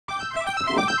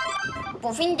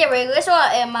Por fin de regreso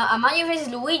a Mario vs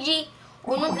Luigi,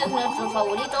 uno de nuestros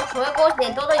favoritos juegos de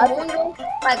todo el mundo,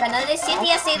 para ganarle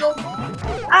 7-0.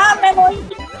 ¡Ah, me voy!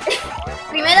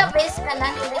 Primera vez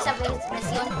ganando de esa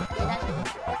versión.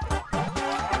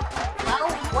 Wow,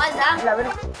 guarda. A ver,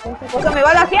 esta cosa me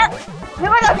va a lafiar. ¡Me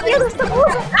va a lafiar esta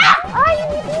cosa! ¡Ah! ¡Ay!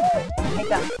 Ahí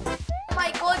está. Oh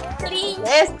my god, clean.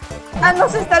 ¿Ves? ¡Ah, no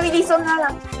se estabilizó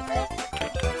nada!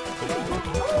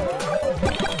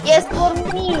 Y es por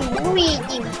mí,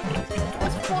 Luigi.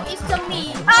 It's a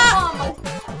me. ¡Ah!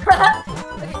 Mama.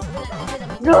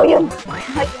 ¡Ryan!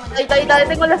 Ahí está,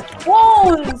 tengo las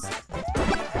bones.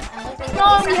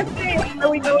 No, mi estrella. Me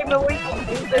voy.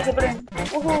 Se prende.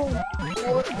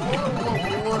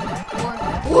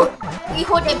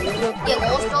 Hijo de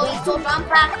gusto, hizo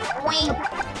trampa. Uy.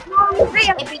 No, mi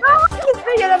estrella. No, mi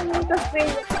estrella, la misma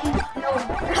estrella. No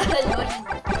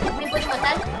me puedes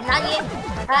matar. Nadie.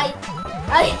 Ay.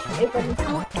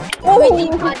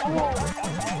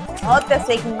 No te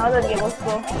asignado, Diego.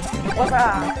 Cosa.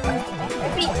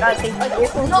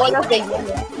 Es un bolas de hielo.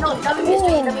 No, dame mi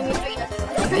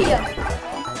estrella.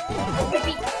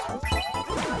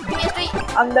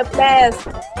 I'm the best.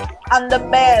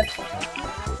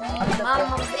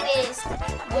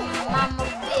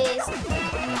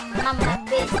 Mama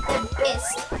best, the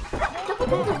best.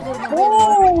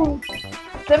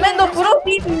 Tremendo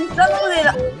profit usando de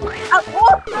la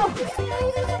agosto.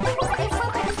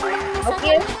 No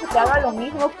quieres que te haga lo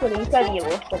mismo que le hice a Diego.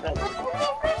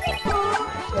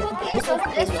 Eso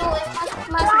es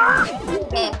más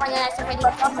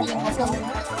cuando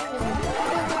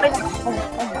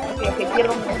la que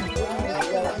quiero.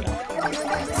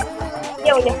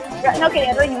 Ya, no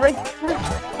quería, Roy.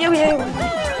 Ya.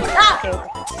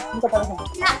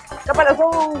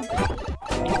 Caparazón.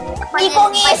 Y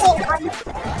con eso.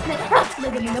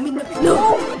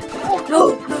 No.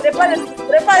 Prepárense.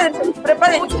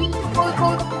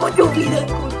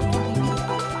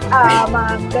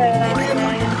 Amanda.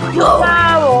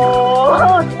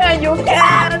 Bravo. You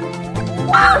can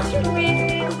watch me.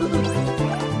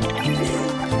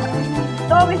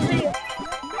 No, mi estrella.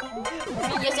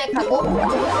 Ya se acabó. No.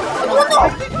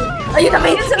 Ayúdame.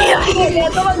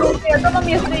 Toma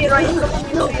mi estrella, Ryan.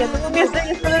 Toma mi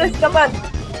estrella, espero eres capaz.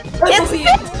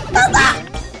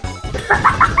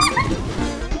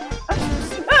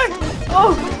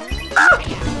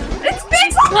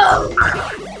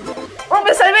 ¡Oh,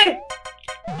 me salvé!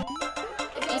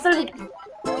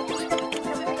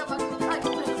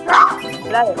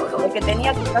 Claro, lo que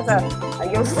tenía que pasar.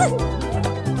 Adiós.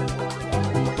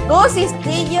 2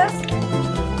 estrellas.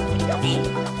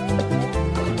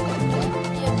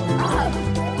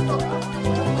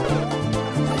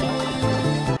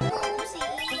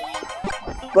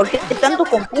 ¿Por qué tanto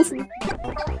confuso?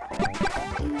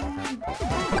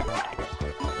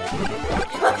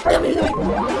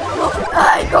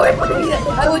 Ay, come por mi vida.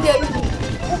 Hago de ahí.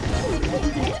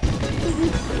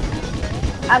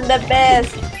 I'm the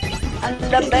best.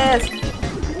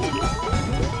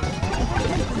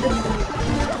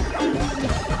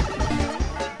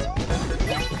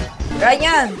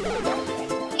 Ryan,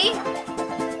 ¿Qué?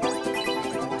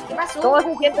 ¿Qué pasó? ¿cómo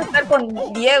se siente estar con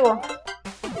Diego?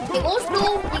 De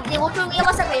gusto ya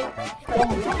vas a ver.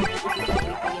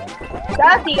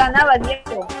 Casi ganaba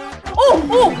Diego.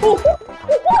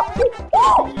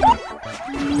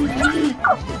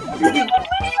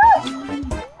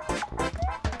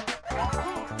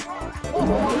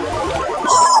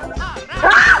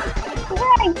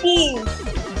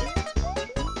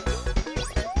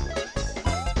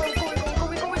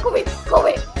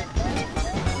 Come.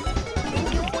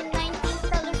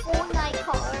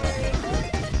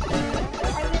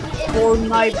 For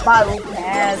my battle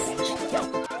pass.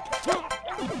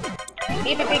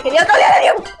 Que ya todavía le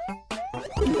dio.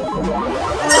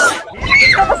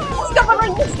 Escapa.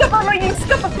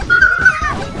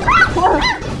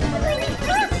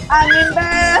 I'm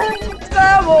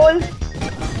invincible.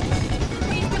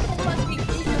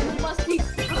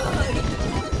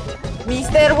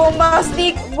 Mr.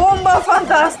 Bombastic, bomba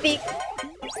fantastic.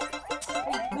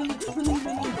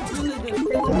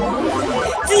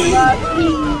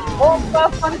 Bomba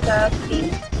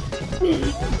fantastic.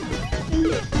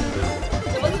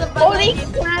 Holy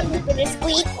crap, the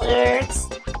Squidwards.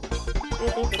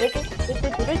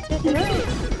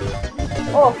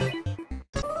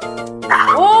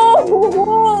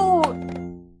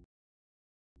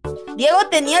 Diego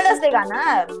tenía las de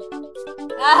ganar.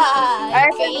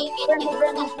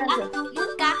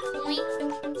 Nunca fui.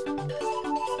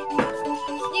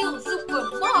 New Super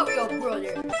Mario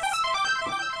Brothers.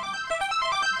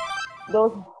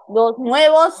 Los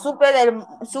nuevos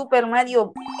Super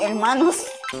Mario hermanos.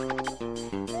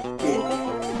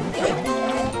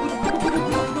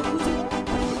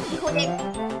 Hijo de...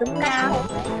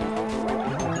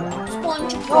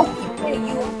 Sponge. No.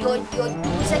 You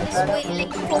said this way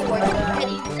like forward. And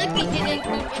you didn't make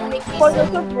me For so... the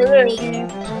Super. Do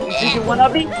you wanna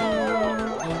be?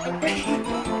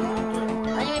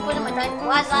 Ano may puno matar?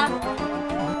 Waza.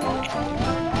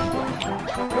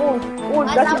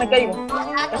 Casi me caigo.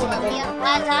 Waza, todavía.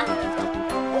 Waza.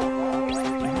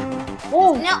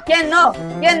 No. ¿Quién no?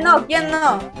 ¿Quién no? ¿Quién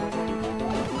no?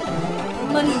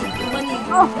 Money.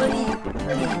 Oh. Money.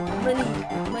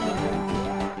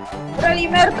 Freddie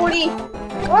Mercury.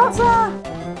 ¡Rosa!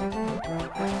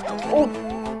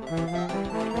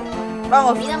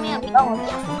 Vamos. Mira. Vamos.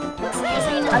 Yo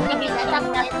soy una activista.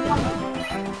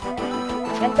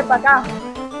 Vente para acá.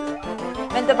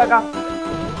 Vente para acá.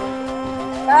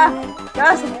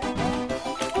 Casi.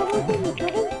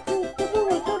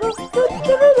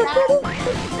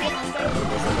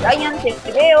 Ryan,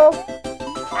 te veo.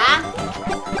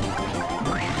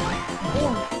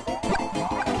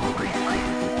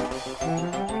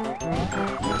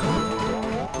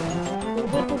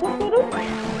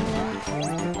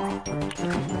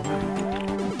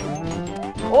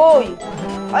 ¡Uy!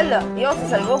 ¡Hala! Dios, se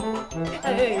salvó.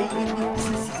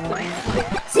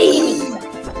 Sí.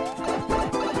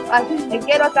 Ay, me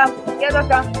quiero acá.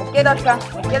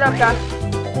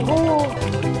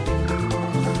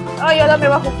 Ay, ahora me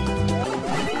bajo.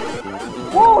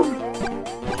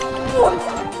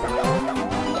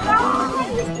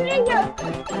 ¡Ay, estrella!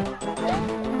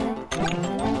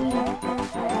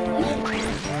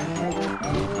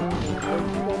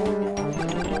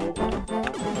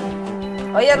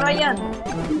 Oye, Ryan.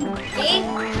 ¿Sí?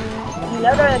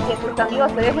 Milagro de que tus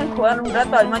amigos te dejen jugar un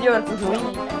rato al Mario vs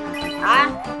Luigi.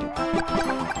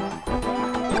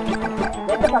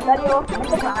 Vete para acá, Diego.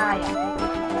 Vete para allá.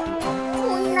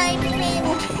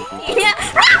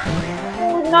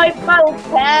 Fortnite Battle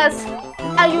Pass.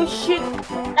 Are you shit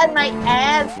at my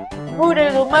ass?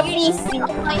 Puro mapísimo.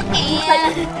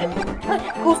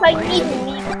 Cause I need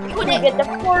me to get the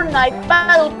Fortnite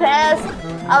Battle Pass.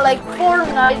 I like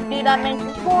Fortnite. Did I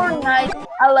mention Fortnite?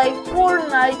 I like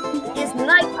Fortnite. It's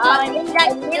nighttime.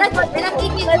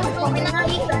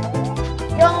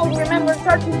 Don't remember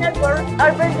Cartoon Network.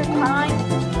 Adventure Time.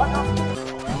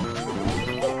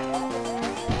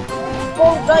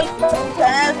 Fortnite Battle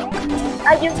Pass.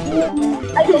 I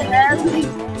don't ask.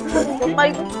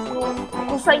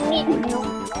 Cause I need you.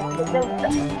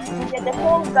 Get the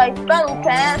Fortnite Battle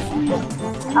Pass.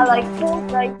 I like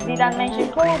Fortnite. Did I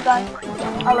mention Fortnite?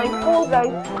 I like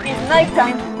Fortnite. It's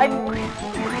nighttime.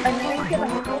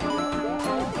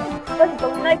 Let's go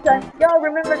nighttime. Y'all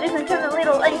remember this until a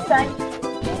little Einstein.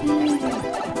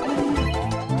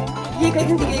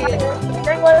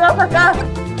 Tengo el ojo acá.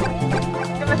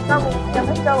 Ya me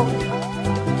estabo.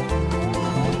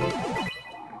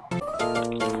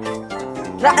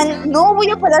 No voy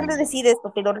a parar de decir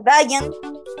esto, pero Ryan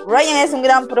es un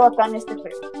gran pro acá en este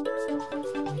juego.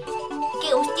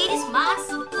 Que ustedes más,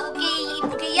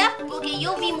 porque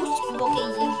yo vi mucho,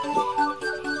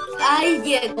 ay,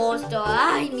 Diegosto,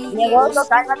 ay, mi Diegosto,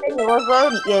 cálmate,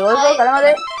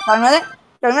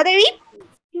 cálmate,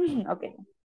 Vi. Ok.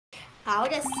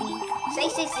 Ahora sí,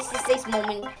 6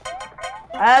 momentos.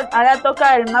 Ahora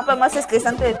toca el mapa más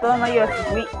estresante de todo Mario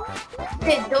vs. Wii.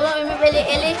 De todo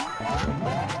MBL.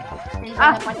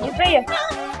 Estrella.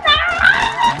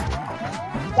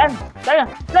 Dale.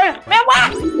 ¡Me voy!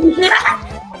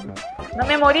 No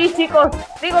me morí, chicos.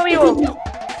 Sigo vivo.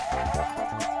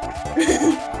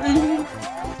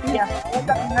 Ya, voy a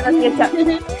caminar hacia esta.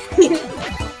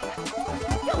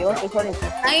 Dios, qué soles.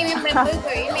 Ay, me puedo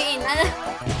creerme nada,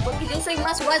 porque yo soy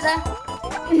más guasa.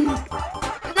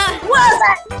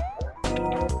 ¡Guasa!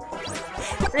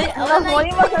 Nos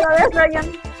morimos a la vez, Ryan.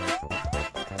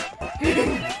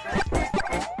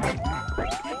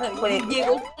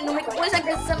 Diego, no me puedes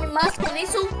alcanzarme más con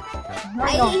eso.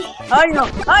 ¡Ay, no!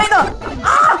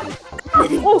 ¡Ah!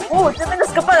 Tremenda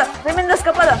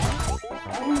escapada.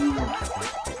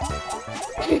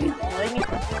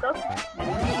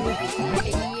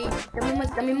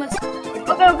 Dame más.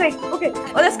 Ok.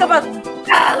 Ahora escapar.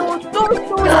 Tú.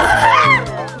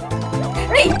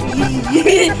 ¡Ey!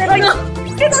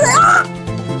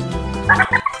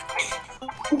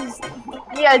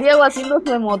 Mira, Diego haciendo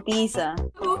su emotiza.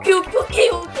 Ok,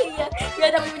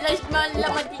 ya dame la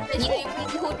matita,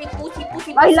 hijo de pussy.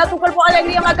 Baila tu cuerpo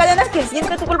alegría, Macarena, que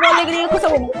siente tu cuerpo alegría, cosa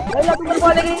buena. Baila tu cuerpo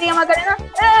alegría, Macarena.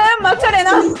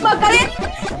 Macarena.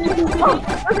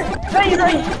 Rey,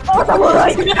 vamos a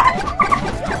morir.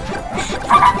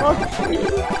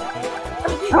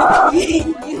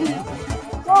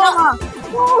 Toma.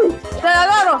 Uy, te la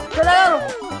agarro, te la agarro.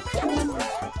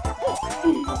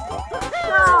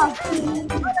 Ah.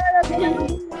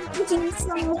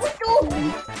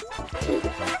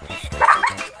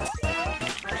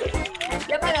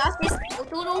 Ya pagaste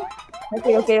todo. Ok,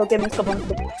 me escapó.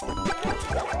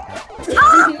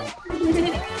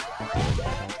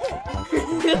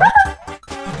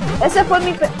 Ese fue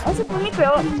mi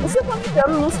peor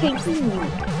luz que hice.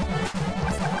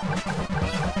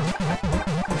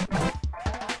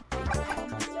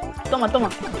 Toma.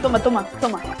 Toma tu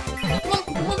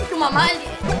mamá,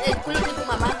 el culo de tu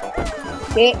mamá.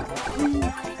 ¿Qué?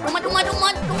 Toma,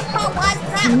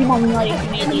 guarda. Mi mamá es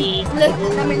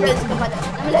Dame la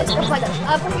escapada.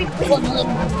 Ah, perfecto.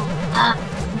 Ah.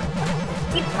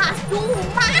 ¿Qué pasó,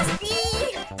 Basti?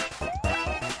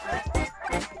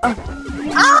 ¡Ah!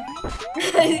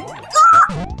 ¡Estoy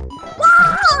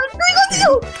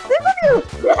contigo!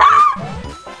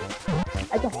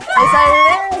 Ahí sale.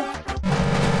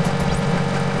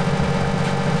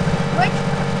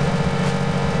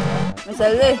 Me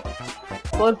salvé.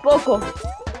 Por poco.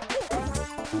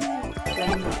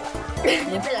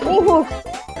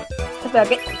 Espera,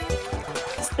 ¿qué?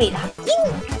 Espera.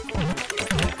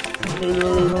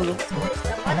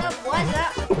 Ahora,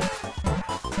 guarda.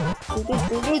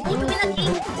 Ven aquí.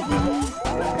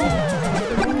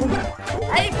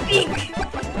 ¡Ay, Pink!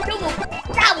 ¡Como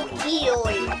tan tío!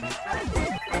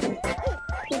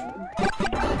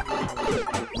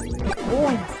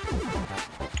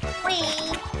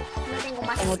 No tengo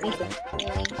más.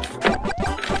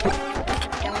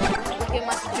 Quiero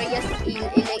más estrellas y le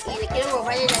quiero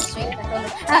robarle las estrellas a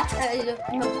todos.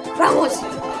 No. ¡Vamos!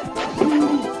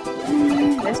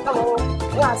 Let's go.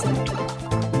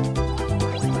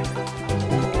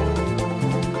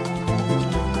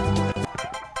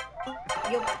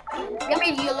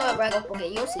 Yo lo hago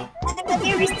porque yo sí.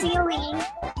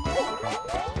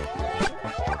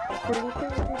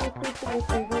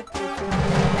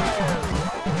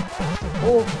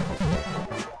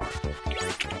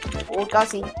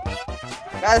 Casi.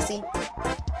 Plastic.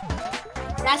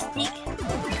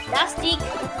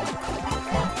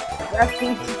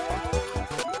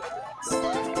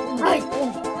 ¡Ay!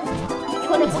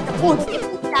 ¡Hijo de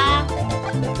puta!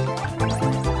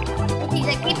 ¡Y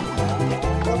de aquí!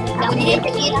 ¡La unidad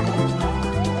que quiera!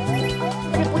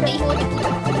 ¡Hijo de puta!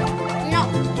 ¡No!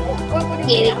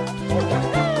 ¿Quiere?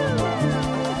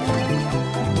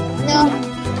 No,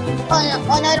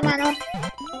 hermano.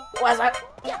 WhatsApp.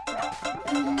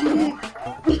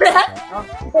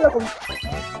 Solo con...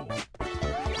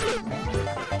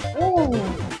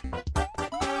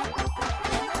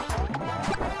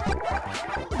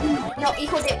 No,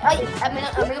 hijo de... ¡Ay! A mí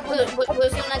no puedo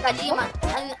ser una gallina.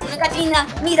 Una gallina,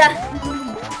 mira.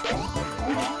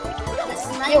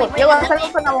 Llevo a hacer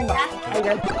con la bomba. Voy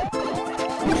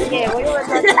a ver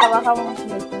si trabajamos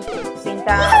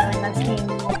sentado en la esquina.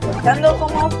 Estando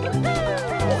como...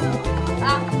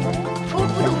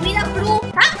 Mira, Flu.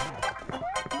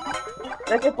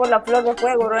 Gracias por la flor de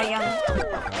fuego, Ryan.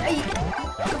 Ay,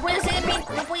 no puede ser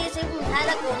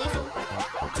nada con eso.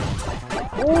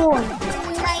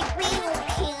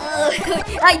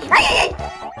 Ay.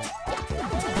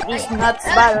 These nuts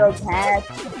battle hat.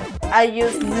 I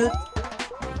use nut.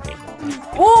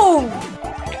 Boom!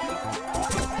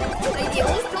 Ay, Dios,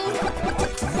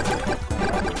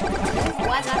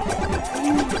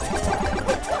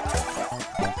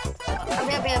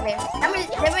 A ver.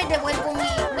 Dame devuelvo mi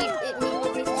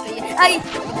estrella. Ay,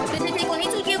 con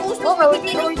eso qué gusto. Dame.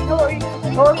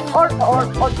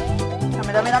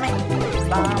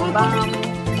 Bam.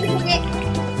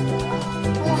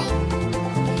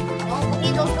 No, porque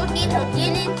los dos lo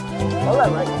tienen.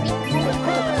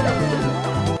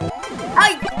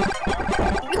 ¡Ay!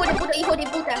 Hijo de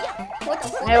puta.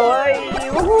 Me voy.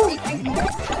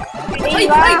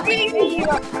 ¡Ay!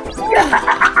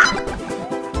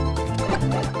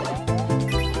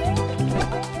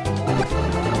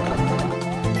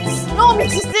 ¡No,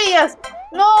 mis estrellas!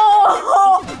 ¡No!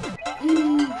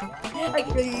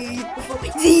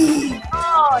 ¡Sí!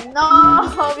 No,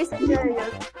 mis estrellas.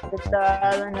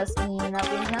 Sentado en la esquina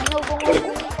pensando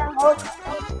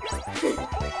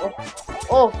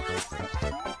cómo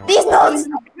 ¡These nuts!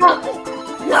 ¡No!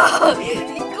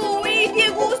 ¡Qué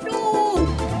gusto!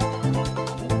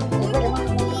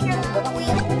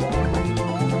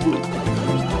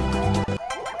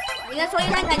 Mira, soy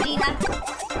una gallina.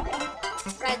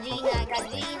 Gallina.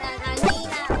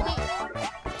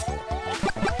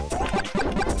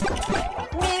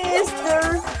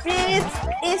 Mr. Fitz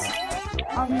is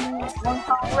on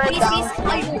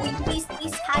 100 This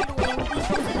is Halloween.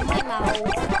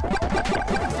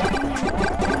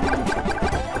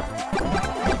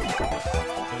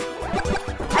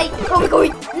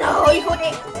 Uy. No, hijo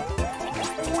de...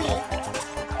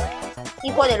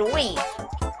 Hijo del Wii.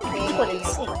 Hijo del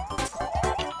sí.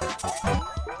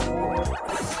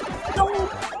 No.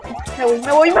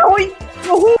 Me voy.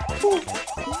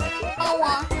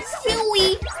 Agua.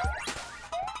 Siwi.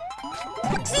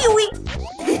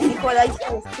 Hijo de ahí,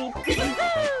 sí.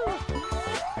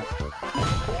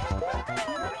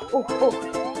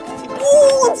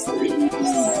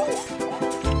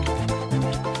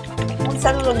 Un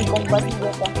saludo a mi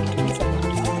compatriota.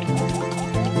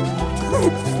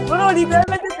 Bueno,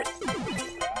 literalmente.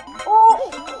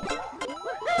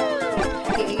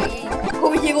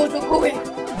 ¿Cómo llegó tu joven?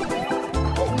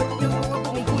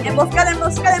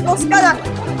 Emboscada.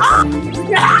 ¡Ah!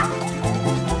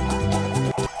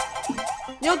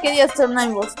 Yo quería hacer una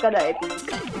emboscada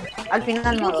épica. Al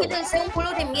final no. Yo quiero hacer un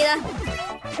pueblo de mierda.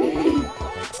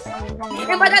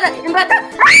 ¡Empatada!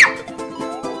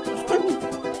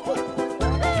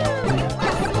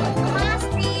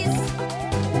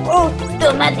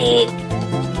 Tomate.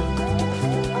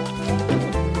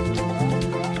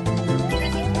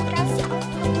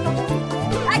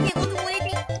 Llegó tu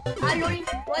bolete. Lol,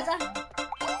 guasa.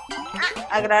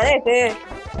 Agradece.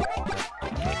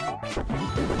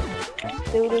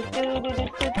 No,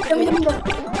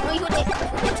 hijo de...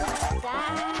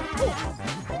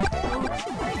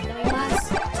 Más.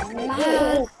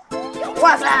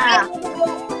 ¡Guasa!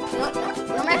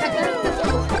 No me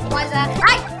atacaron. Guasa.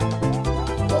 ¡Ay!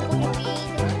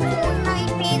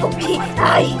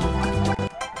 ¡Ay!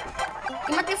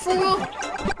 ¡Quémate fuego!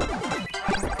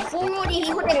 ¡Fuego,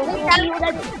 hijo de puta!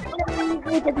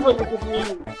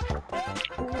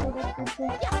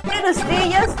 ¿Pero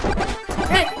estrellas?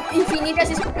 Infinitas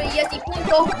estrellas y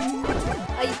punto.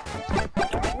 ¡Ay!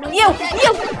 ¡Dios!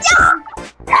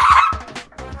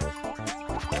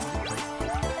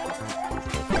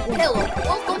 Hello,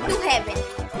 welcome to heaven.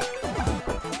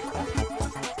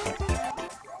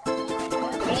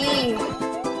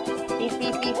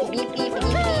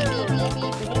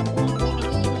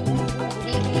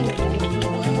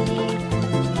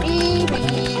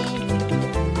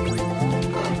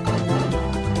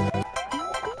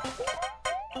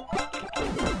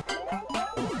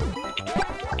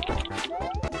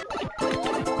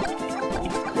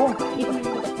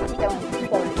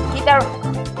 Quítalo.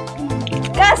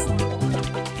 ¡Gas!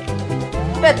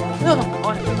 Espera, no.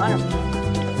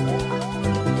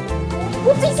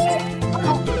 Sí.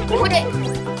 Hijo de...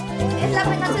 Es la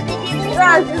amenaza de Diego.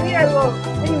 Gracias, Diego.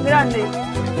 Es grande.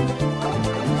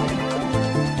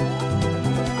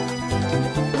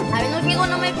 A ver, no Diego,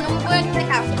 no me puede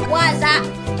dejar. Guasa.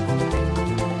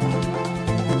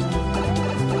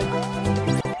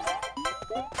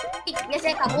 Ya se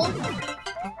acabó.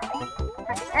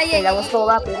 El agua todo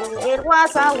va, pero el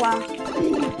guasa agua.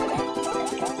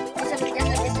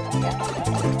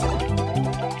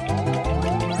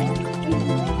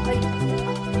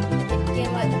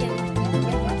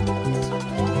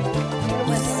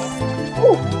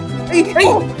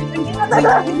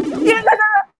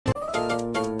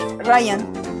 Ryan.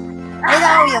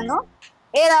 Era obvio, ¿no?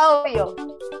 Era obvio.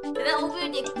 Era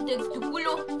obvio de tu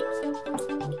culo.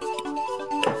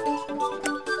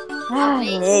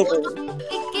 Ay,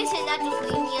 ¿Qué será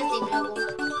tus líneas de nuevo?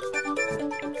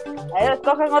 a ver,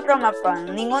 escogen otro mapa.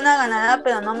 Ninguna ganará,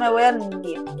 pero no me voy a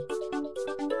rendir.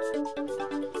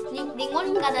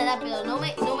 Ningún ganará, pero no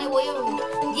me voy a...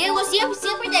 Diego,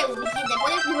 siempre te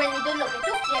puedes rendir lo que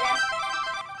tú quieras.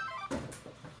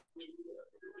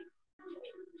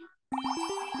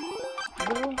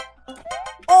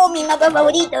 ¡Oh, mi mapa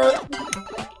favorito!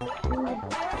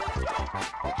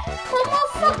 ¿Cómo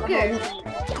fucker?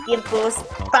 Tiempos,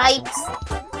 pipes.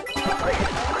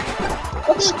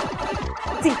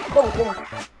 Sí, ¿cómo?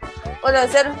 Hola,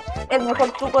 hacer el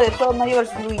mejor truco de todo Mario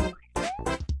vs Luigi.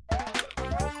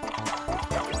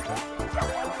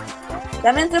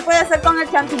 También se puede hacer con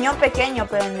el champiñón pequeño,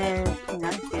 pero en el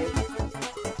final.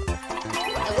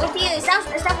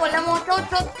 Está volando todo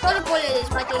por el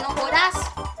espacio, ¿no jodas?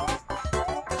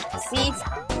 Sí.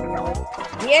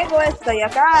 Diego, estoy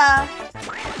acá.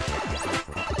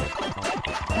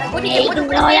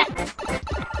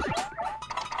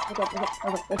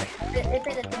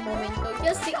 Espérate un momento.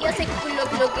 Yo sé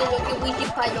lo que Luigi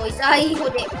falló. Ay, hijo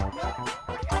de...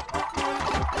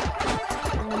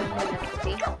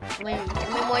 Bueno,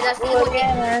 me mueras, hijo de...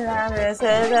 La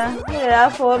receta de la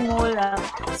fórmula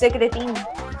secretina.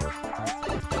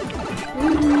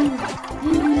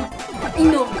 Ay,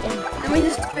 no. No me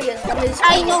destruyas.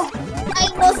 ¡Ay, no!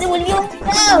 ¡Se volvió un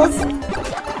caos!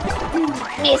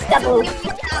 Me escapó.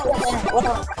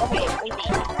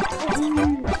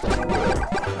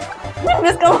 Me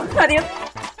escapó, Mario.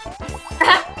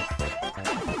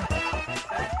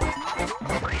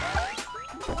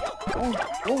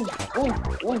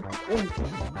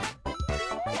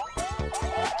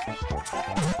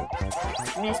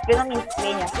 espero mi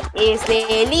estrella.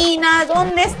 Estelina,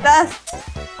 ¿dónde estás?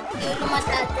 Y lo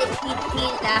mataste,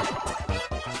 Kitita.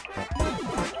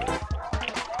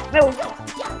 Me gusta.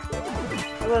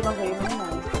 No puedo conseguir nada.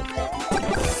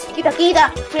 Quita,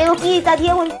 quita, pero quita,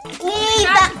 Diego,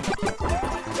 quita.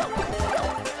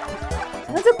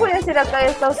 No se puede hacer acá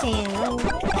esto sin...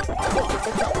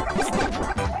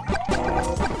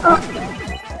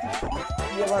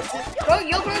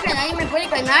 Yo creo que nadie me puede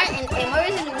ganar. En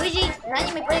Mueves y Luigi,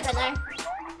 nadie me puede ganar.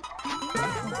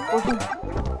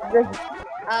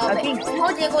 Aquí. No,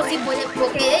 Diego, sí puede,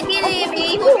 porque él tiene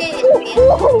mi hijo que...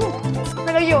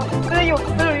 Pero yo,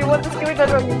 antes que venga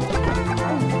Roger.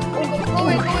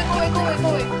 Cobre.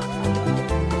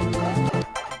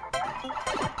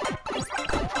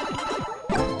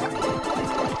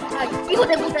 Ay, hijo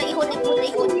de puta.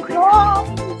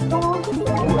 No.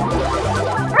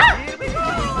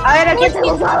 A ver, aquí te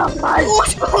gustaba mal.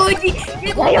 Oye,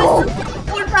 Diego,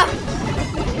 culpa.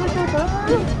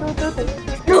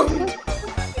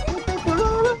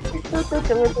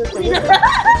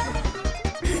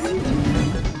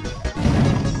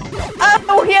 ¡Ah,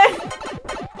 me bujeé!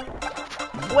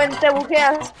 Buen, te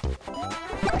bujeas.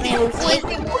 Me bujeé.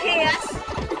 Te bujeas.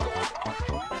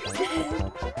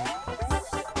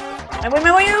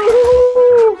 Me voy.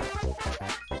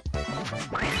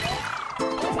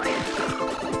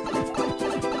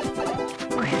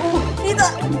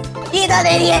 Quita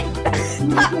de 10.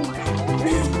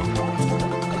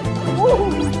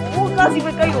 Casi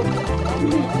me caigo.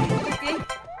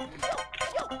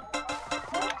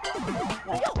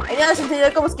 Ella nos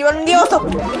enseñó cómo esquivar un dioso.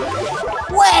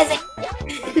 ¡Pues!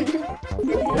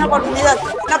 Una oportunidad.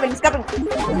 Escapen.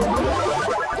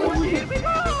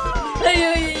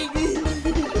 Ay.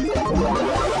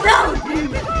 ¡No!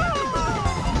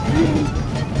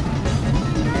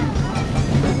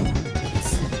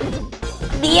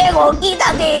 Diego,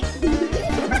 quítate.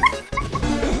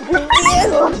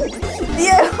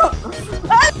 Diego.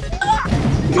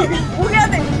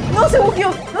 ¡Bujeate! No se bujeó.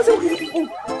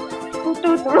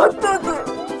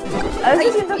 A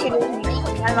veces siento que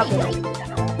mi alma pega.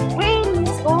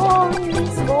 Let's go.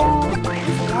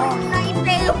 ¡Ay,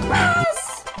 pero paz!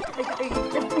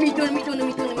 Mi turno.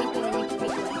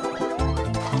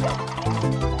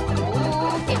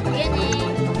 ¿Qué viene?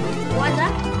 Guarda.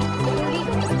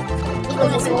 Y con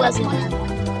eso voy a hacer.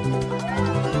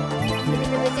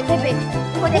 Pepe.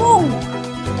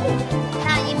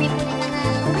 Nadie me puede ganar.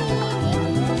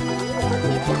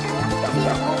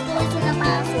 Es una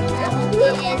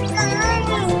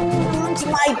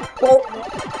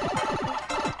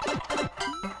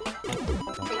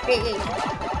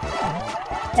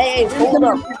Hey, hold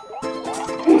up.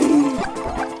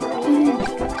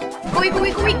 Cubi.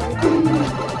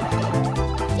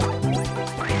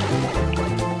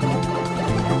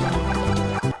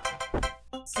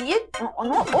 ¿7?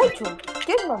 No, 8.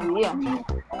 ¿Qué es lo mío?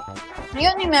 Yo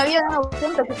ni me había dado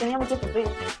cuenta que tenía muchos papeles.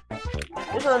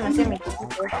 Eso me hacía mi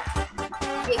cosito.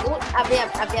 Llegó,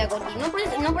 abre Gordy.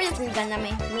 No puedes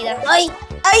ganarme. Mira. ¡Ay!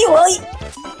 ¡Voy!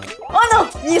 ¡Oh, no!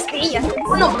 ¡Mi estrella!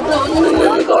 No.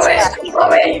 ¡Corre!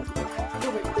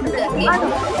 Ah, no.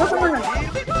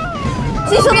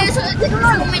 Sí, eso no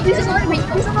es momento.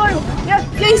 Ya,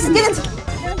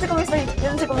 quédense con mi estrella.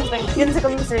 Quédense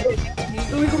con mi estrella.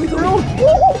 ¡No!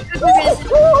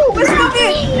 ¡Me escapé!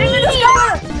 ¡Me escapa!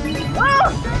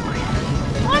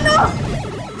 ¡Oh, no!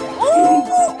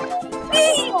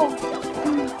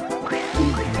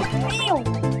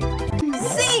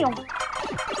 ¡Sí!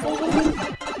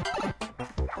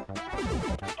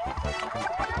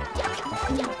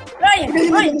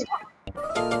 Ryan.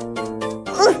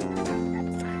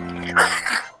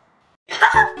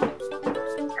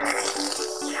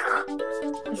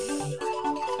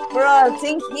 Bro, I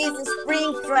think he's a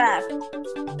spring trap.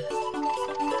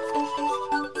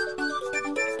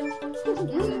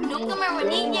 Nunca me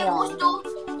reuní de gusto.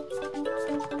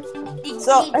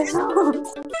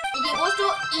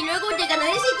 Y luego te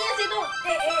ganaré si quieres hacerlo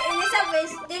en esa vez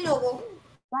de nuevo.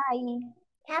 Bye.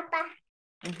 Chapa.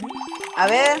 A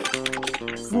ver.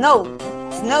 Snow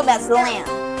Battleland.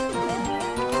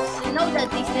 No,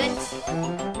 that is nuts.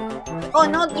 Oh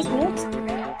no, this nuts.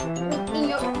 In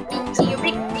your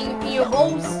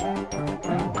balls.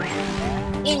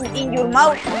 In your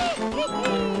mouth.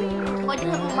 What do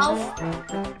you have a mouth?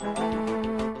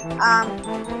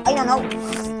 I don't know.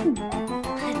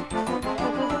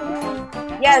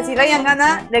 Ya, si Ryan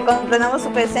gana, le compramos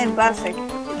su PC en parce.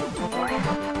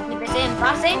 Mi PC en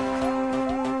pase.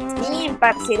 Sí, en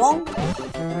parcerón.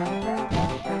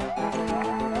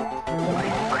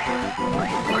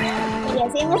 Y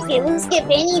hacemos que busque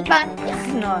Penny Pan.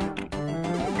 No.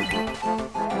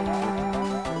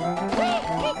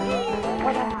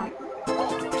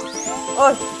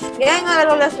 Oh, ¿quién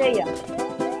agarró la estrella?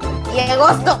 Y en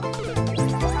agosto.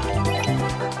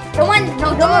 Toma,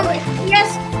 no, toma,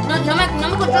 no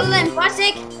me contaron la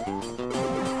empase.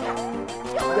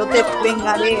 Yo te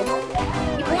vengaré.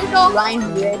 Y punto.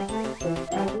 Blind Red.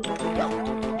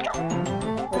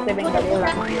 Yo te vengaré,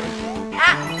 Blind Red.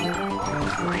 Ah.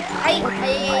 Ay,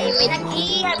 ven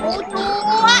aquí, Augusto.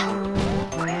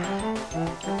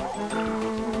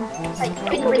 Ay,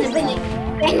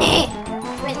 Pene.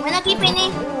 Ven aquí,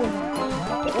 Pene.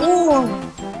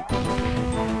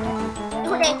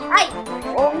 Híjole, ay.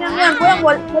 Oh, mira,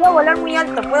 puedo volar muy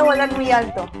alto,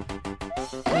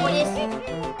 Pues,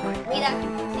 mira.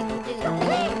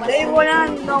 Estoy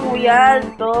volando muy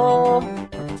alto.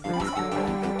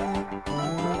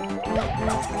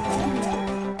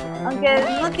 Aunque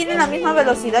no tiene la misma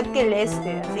velocidad que el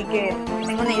este, así que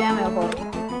tengo una idea mejor.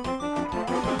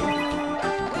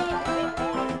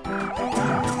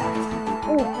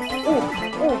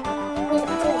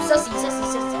 Sasi.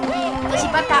 Sasi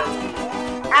para acá.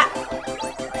 Ah.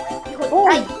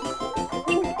 Ay.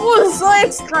 ¡Impulso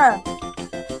extra!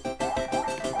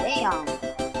 Damn,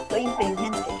 soy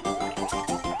inteligente.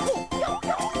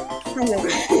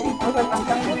 Vamos a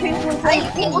alcanzar mucho impulso. Ay,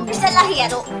 me gusta ese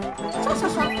lajeado.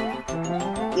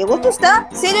 ¿Y gusto está?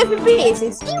 0 FPS.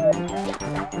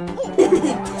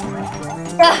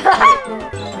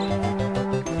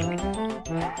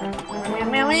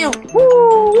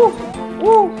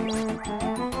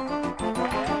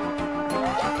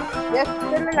 Voy a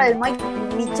hacerle la de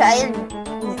Michael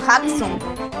Jackson.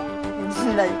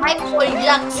 Michael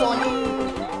Jackson.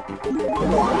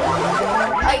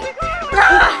 Ay.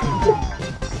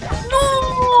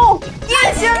 ¡No! ¿Quién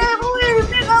se agarró el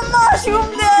Mega Mushroom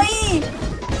de ahí?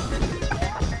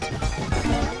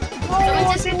 No,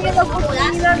 tenía la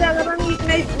oportunidad de agarrar mi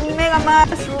Mega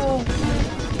Mushroom.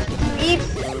 Y...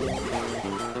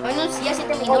 Bueno, sí, así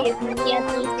terminó.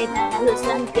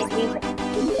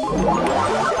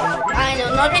 Ay, no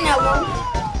de nuevo.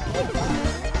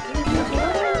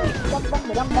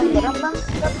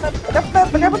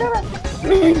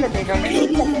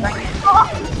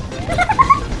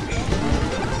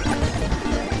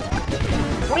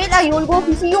 Mira, y un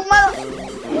oficio malo.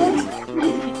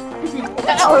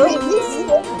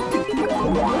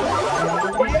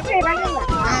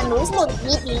 No es lo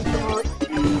típico.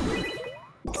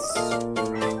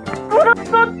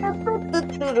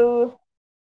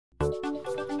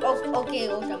 Ok,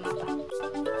 otra mapa.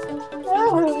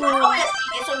 Ahora sí,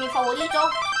 eso es mi favorito.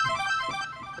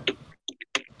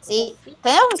 Sí,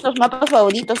 tenemos nuestros mapas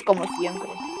favoritos como siempre.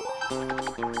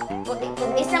 Porque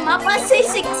con esta mapa se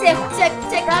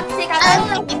cagaron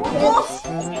los puntos.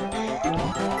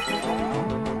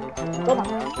 Toma.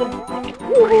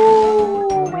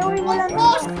 Me voy volando.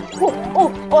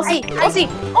 Oh sí.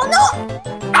 Oh no.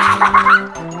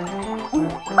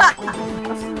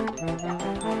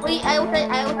 Uy, hay otra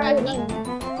aquí.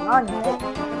 No.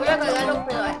 Voy a cargarlo,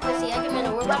 pero este si alguien me lo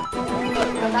vuelva,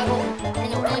 lo hago en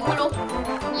el culo.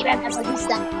 Mira la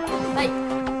solista. Ay,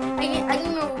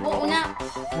 alguien me robó una.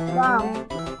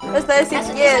 Esta vez sí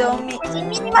quiero.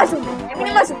 Minimazo.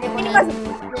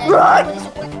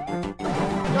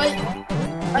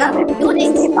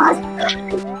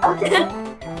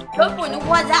 Yo con un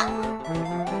WhatsApp.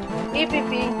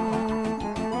 Pipi.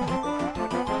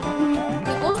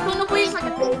 Tú no puedes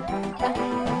sacarte.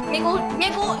 Diego,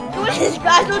 tú eres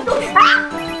caso, tú.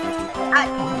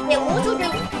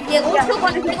 Te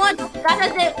cuando tengo a tu casa,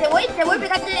 te voy a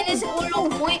pegarte en ese culo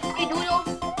muy duro.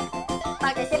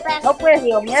 Para que sepas. No puedes,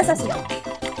 Diego, mira, es así.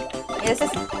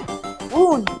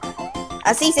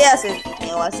 Así se hace,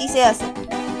 Diego, así se hace.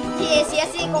 Sí,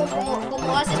 así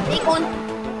como haces bacon.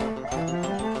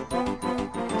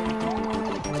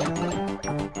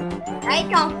 Ay,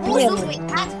 confuso,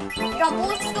 sweetheart.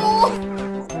 Confuso.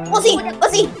 Oh sí.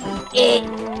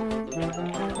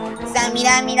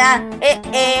 Mira.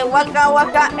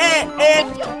 Waka.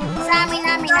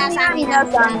 Samina.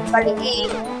 Vale.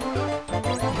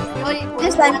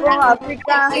 Está en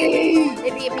África.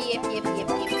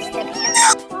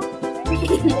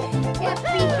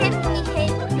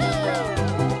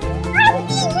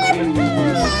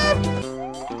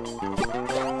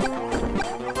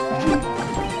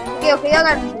 Ok,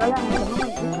 hagan.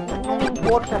 No me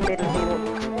importa, pero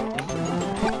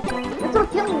esto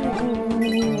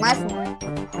tiene más.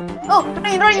 Oh,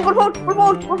 Ryan, por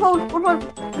favor.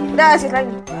 Gracias,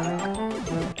 Ryan.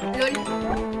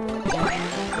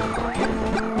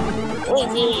 Uy,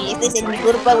 sí, este es el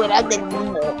mejor power up del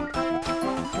mundo.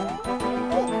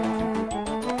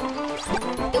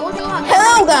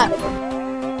 ¡Auga!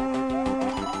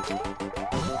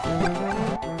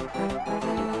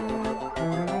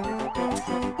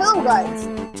 Hello guys.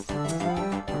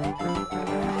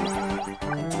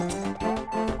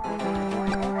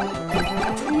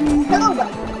 Hello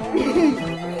guys.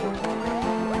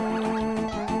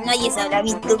 Nadie sabrá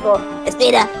mi truco.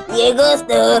 Espera, y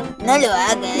agosto. No lo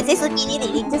hagas, eso tiene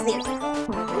derechos de...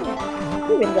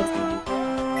 ¿Qué vengas?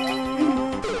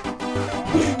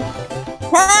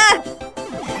 ¡Ah!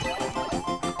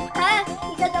 Ah,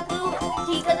 he got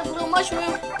a blue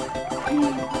mushroom.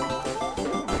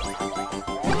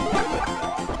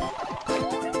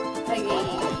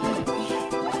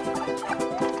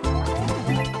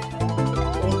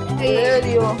 ¿En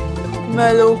serio?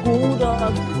 Me lo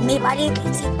juras. Me vale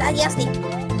que si tallaste.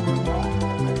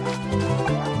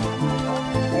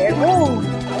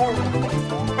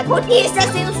 ¿Por qué estás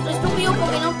siendo estúpido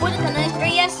porque no puedes ganar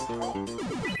estrellas?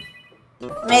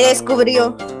 Me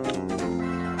descubrió.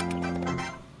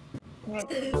 Me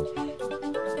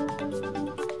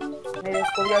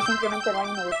descubrió, simplemente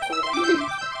nadie me descubrió.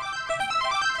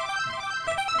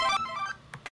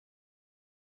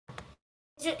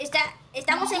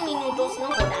 Estamos en minutos, no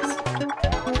jodas.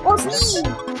 ¡Oh, sí!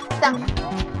 Tan,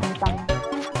 tan,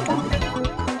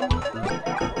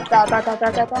 ta ta ta ta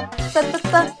ta ta ta ta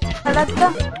ta ta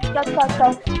ta ta ta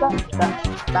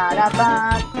ta ta ta.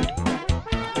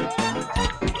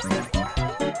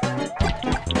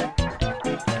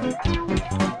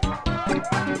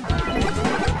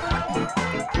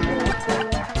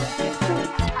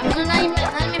 A mí nadie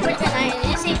me puede ganar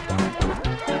en ese.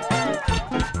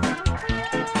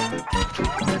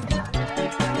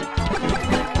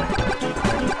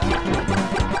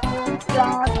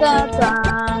 Ta ta ta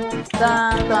ta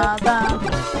ta ta.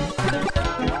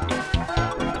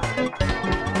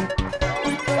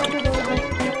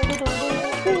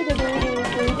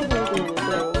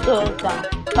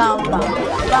 Pam pam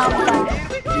pam pam.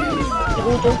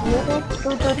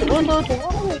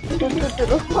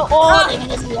 ¡Oh, de mi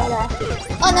descuidada!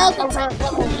 ¡Oh, no, causa!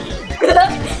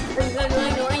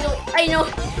 Ay no,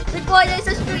 recuerda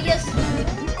esas tuyas.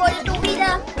 Recuerda tu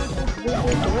vida.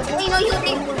 Ay no, yo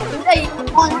te... Ay,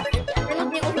 ¡Oh, no!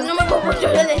 no me puedo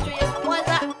controlar las tuyas.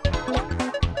 Guarda.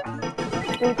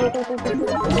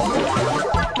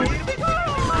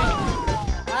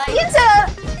 Ay,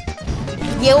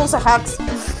 Diego usa hacks.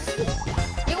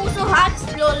 yo uso hacks,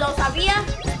 lo sabía.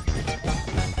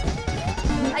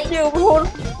 Ay, Llego por favor,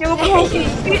 llego por favor.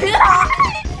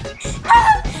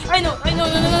 ay no, no.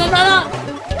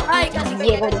 Ay, casi.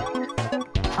 Diego.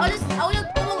 Ahora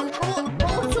 ¿cómo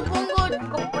supongo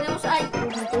cómo podemos... Ay,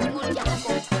 tengo el tiempo.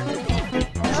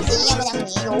 No sé, ya me da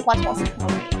miedo. ¿Cuántos?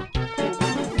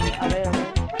 A ver.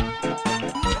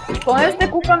 Con este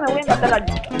Koopa me voy a empatar la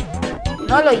lista.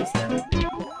 No lo hice.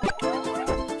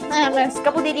 Me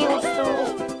escapo de Dios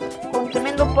con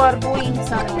tremendo parkour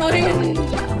insano.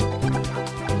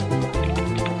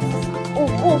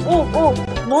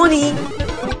 Money.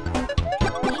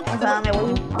 O sea, me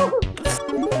voy. ¡Oh,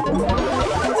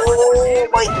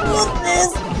 my goodness!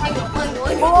 Ay,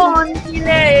 no. Money,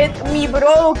 let me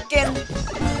broken.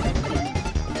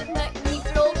 Mi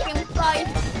broken fight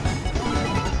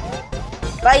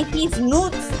By his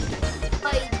nuts.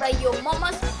 by your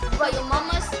mama's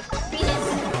penis.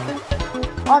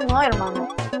 Oh no, hermano.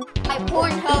 I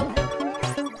Pornhub.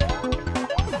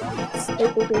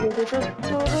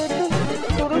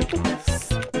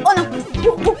 Oh no.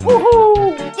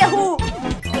 Yahoo.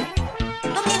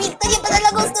 ¡Doble victoria para el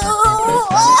agosto!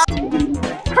 ¡Ah!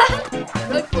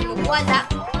 Ay, pues no guarda.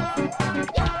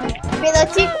 Pero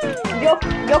chicos,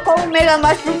 yo con un Mega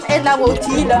Mushroom en la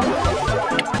mochila.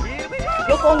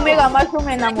 Yo con un Mega Mushroom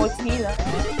en la mochila.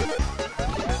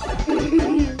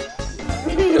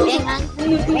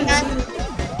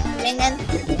 Vengan.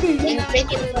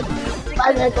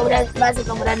 Vas a cobrar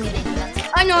mi venganza.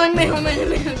 Ay, no, es mejor.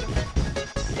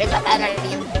 Venga, haga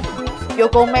bien. Yo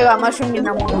con un Mega Mushroom en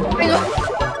la mochila. Pero...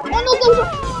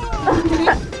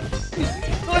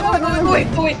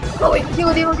 Voy.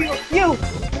 Digo.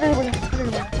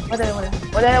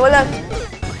 Volar.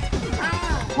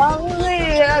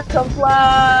 Hungry, I can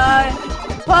fly.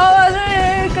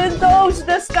 Hungry, can touch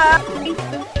the sky.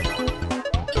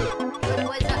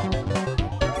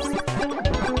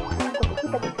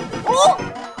 ¡Oh!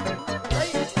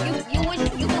 You wish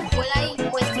you could fly,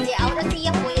 pues ahora sí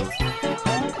ya puedes.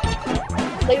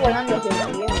 Estoy volando hacia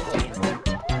el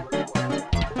cielo.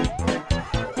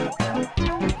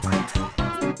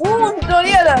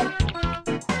 ¡Tutorial!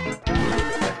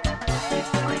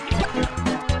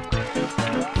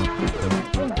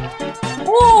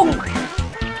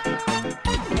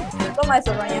 Toma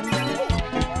eso, Ryan.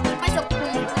 Eso,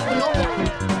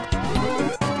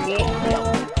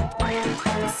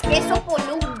 queso con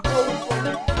un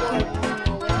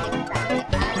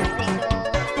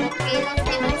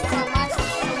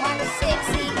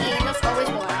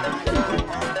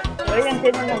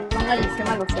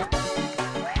lo sé.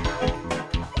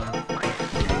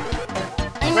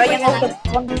 Ay, me Ryan cuesta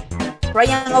out of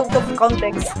Ryan out of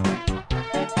context.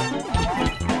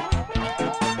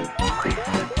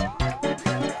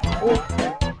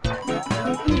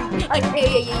 ay, ay,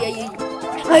 ay, ay, ay,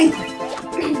 ay.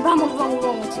 Vamos, vamos,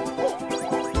 vamos.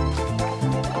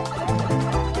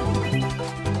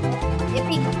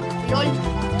 Epic, lol.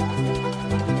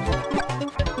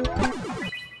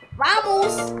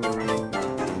 Vamos.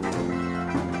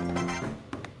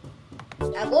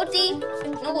 Agoti,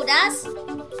 no jodas.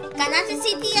 Ganaste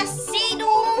 7-0.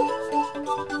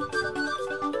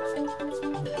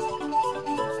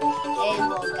 El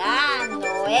Bogano,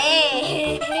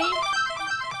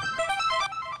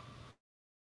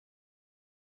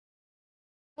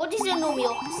 ¿Cuál es el número?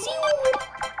 Sí.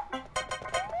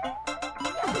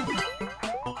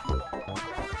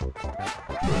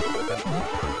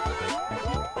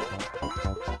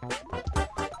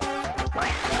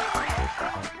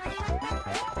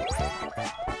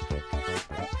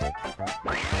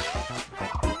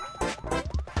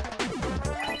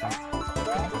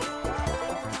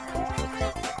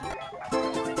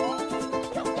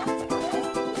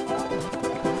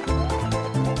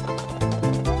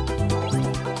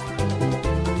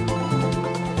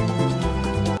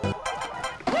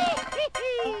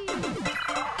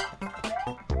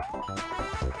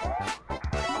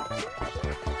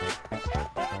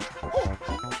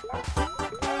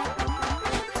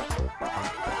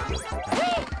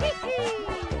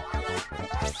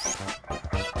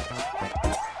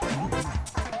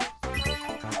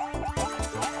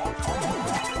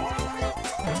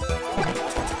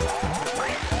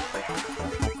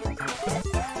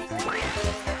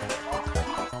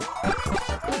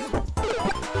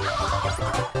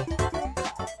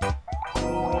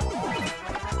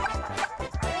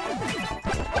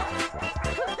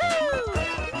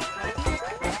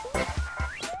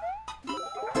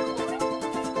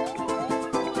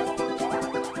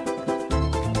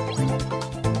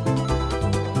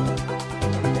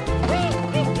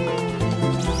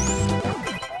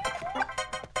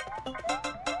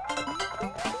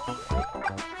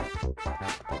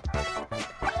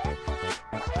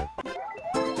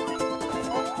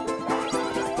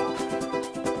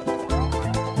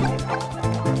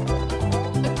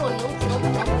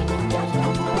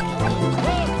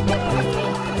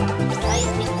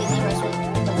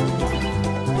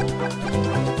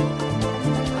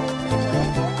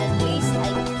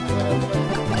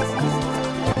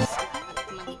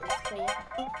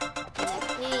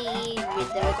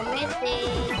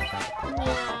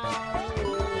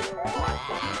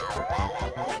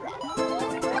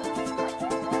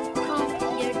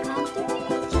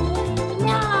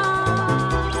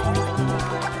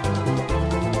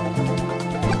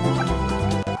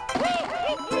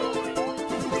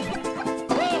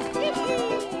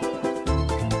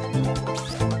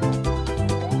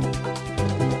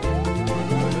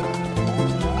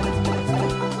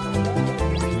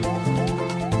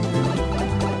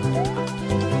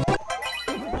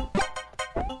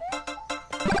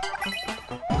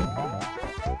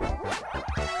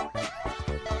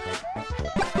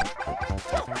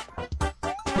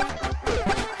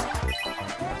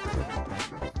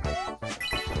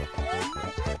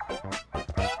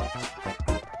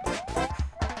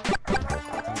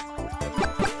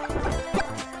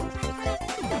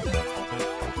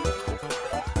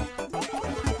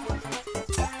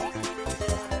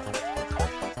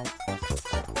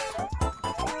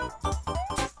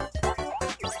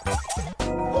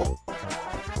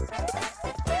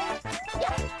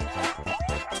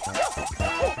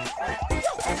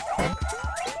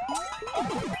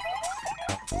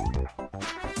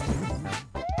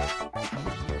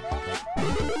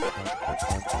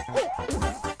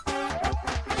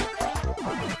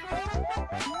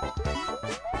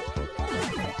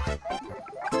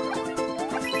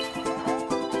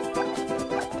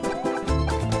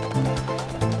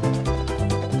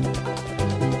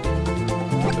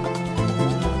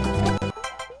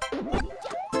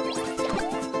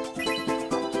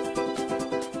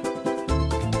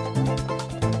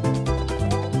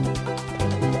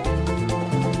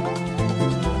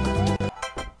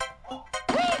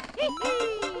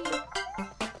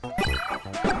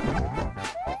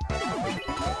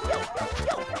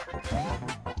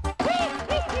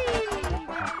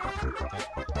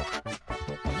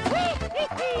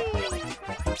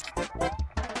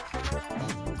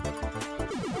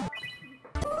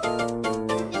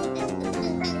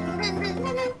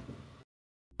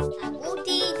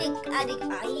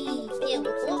 Ay, te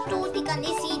gustó, te gané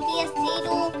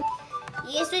 7-0.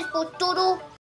 Y eso es por todo.